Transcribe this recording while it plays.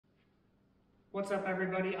What's up,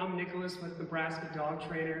 everybody? I'm Nicholas with Nebraska Dog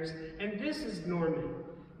Trainers, and this is Norman.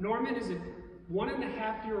 Norman is a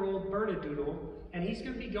 1.5-year-old Bernedoodle, and he's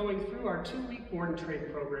going to be going through our 2-week board and train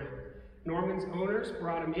program. Norman's owners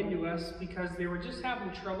brought him into us because they were just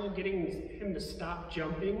having trouble getting him to stop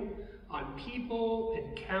jumping on people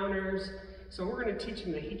and counters. So we're going to teach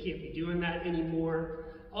him that he can't be doing that anymore.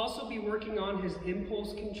 Also be working on his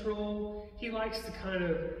impulse control. He likes to kind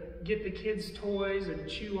of get the kids' toys and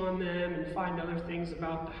chew on them and find other things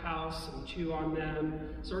about the house and chew on them.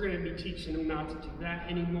 So we're going to be teaching him not to do that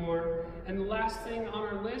anymore. And the last thing on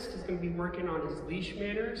our list is going to be working on his leash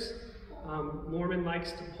manners. Norman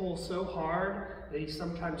likes to pull so hard that he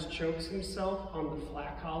sometimes chokes himself on the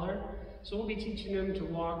flat collar. So we'll be teaching him to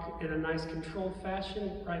walk in a nice controlled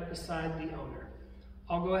fashion right beside the owner.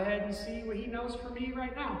 I'll go ahead and see what he knows for me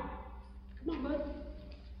right now. Come on, bud.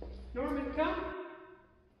 Norman, come.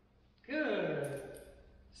 Good.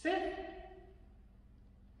 Sit.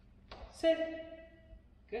 Sit.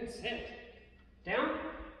 Good, sit. Down.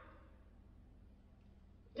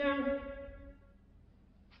 Down.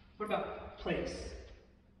 What about place?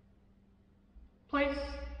 Place.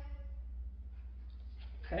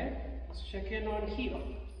 Okay, let's check in on heel.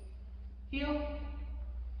 Heel.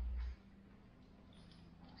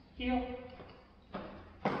 Heel.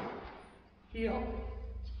 Heel.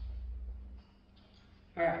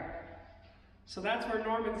 All right. So that's where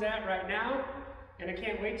Norman's at right now, and I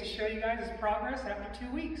can't wait to show you guys his progress after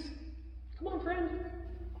 2 weeks. Come on, friend.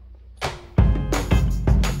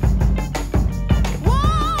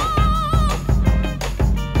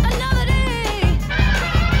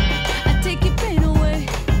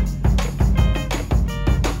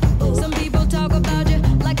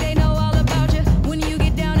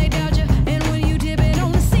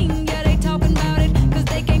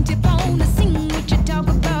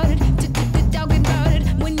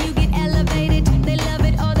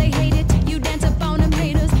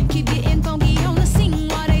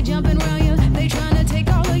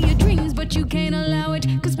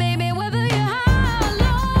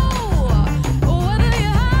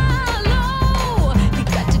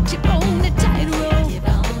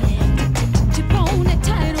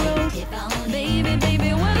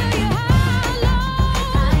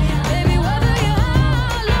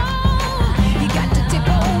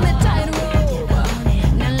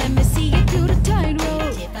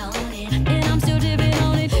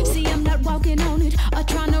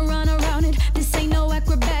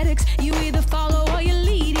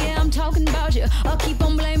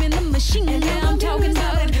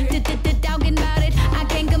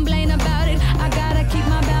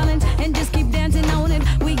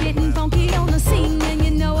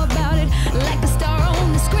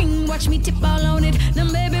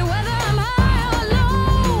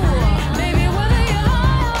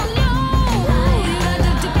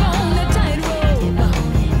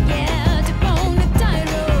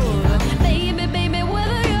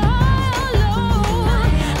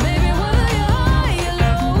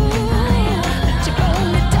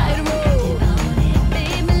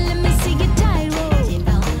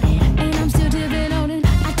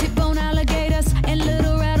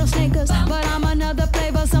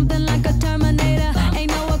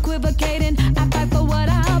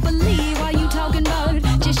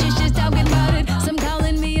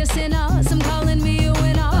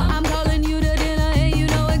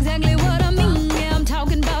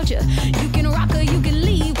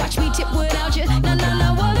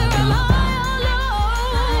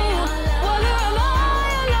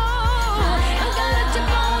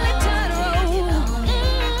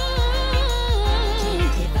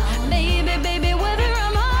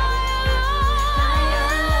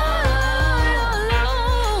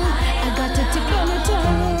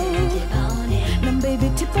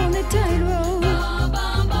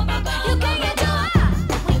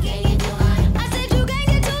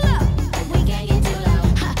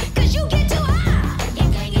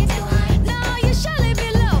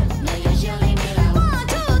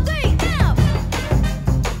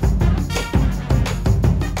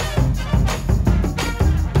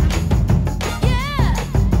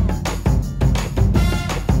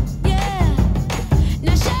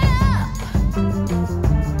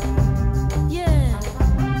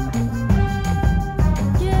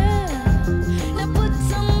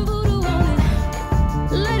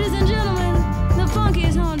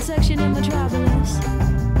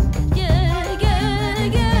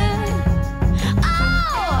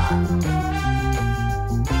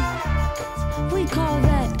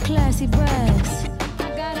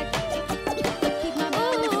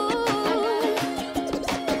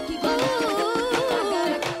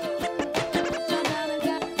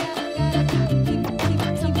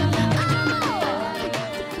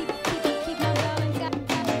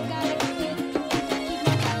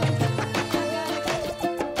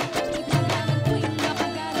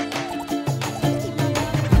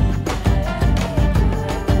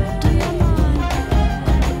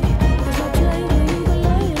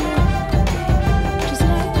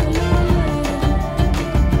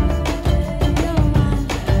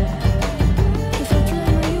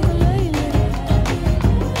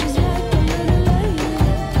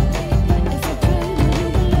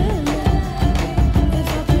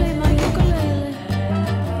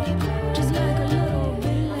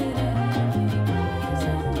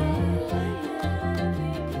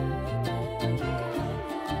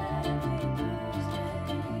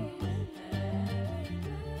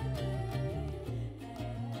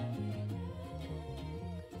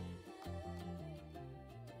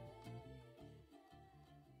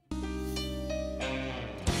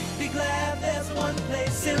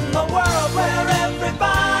 place in the world where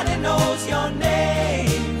everybody knows your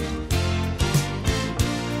name,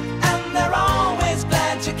 and they're always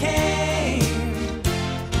glad you came.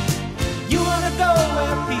 You wanna go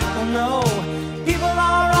where people know people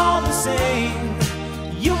are all the same.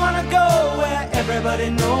 You wanna go where everybody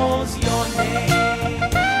knows your name.